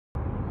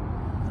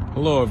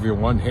Hello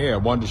everyone. Hey, I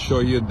wanted to show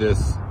you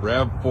this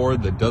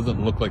RAV4 that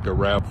doesn't look like a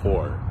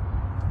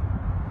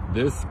RAV4.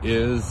 This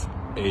is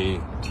a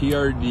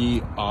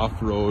TRD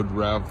off-road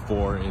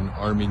RAV4 in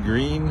Army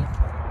Green.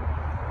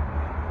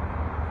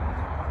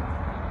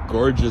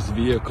 Gorgeous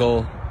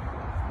vehicle.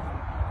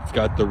 It's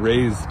got the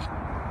raised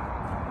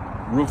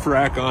roof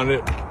rack on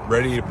it,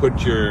 ready to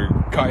put your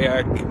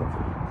kayak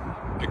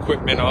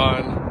equipment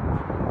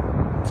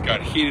on. It's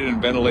got heated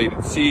and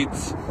ventilated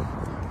seats.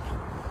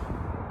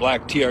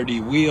 Black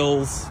TRD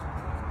wheels,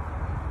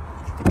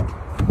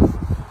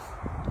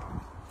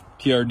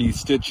 TRD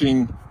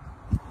stitching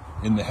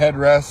in the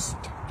headrest.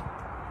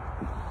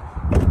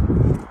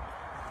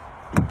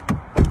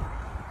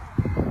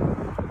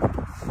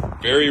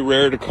 Very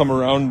rare to come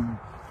around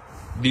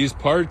these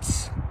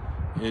parts.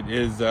 It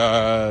is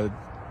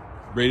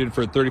rated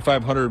for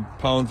 3,500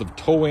 pounds of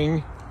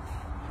towing.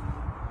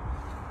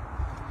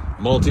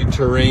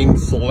 Multi-terrain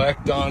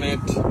select on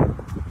it.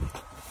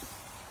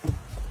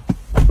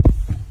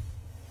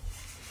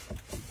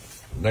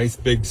 Nice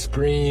big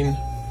screen,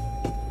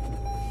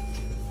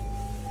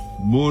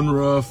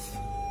 moonroof.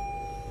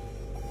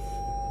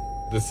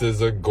 This is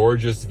a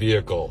gorgeous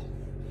vehicle.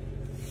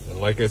 And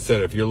like I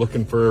said, if you're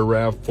looking for a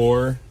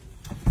RAV4,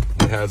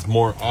 it has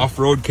more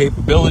off-road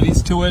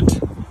capabilities to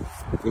it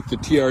with the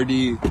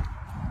TRD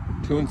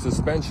tuned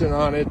suspension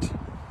on it.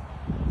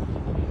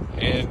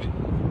 And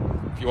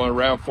if you want a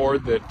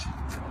RAV4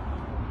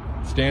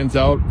 that stands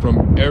out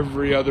from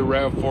every other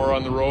RAV4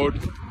 on the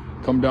road,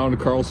 come down to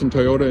Carlson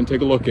Toyota and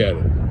take a look at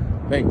it.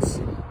 Thanks.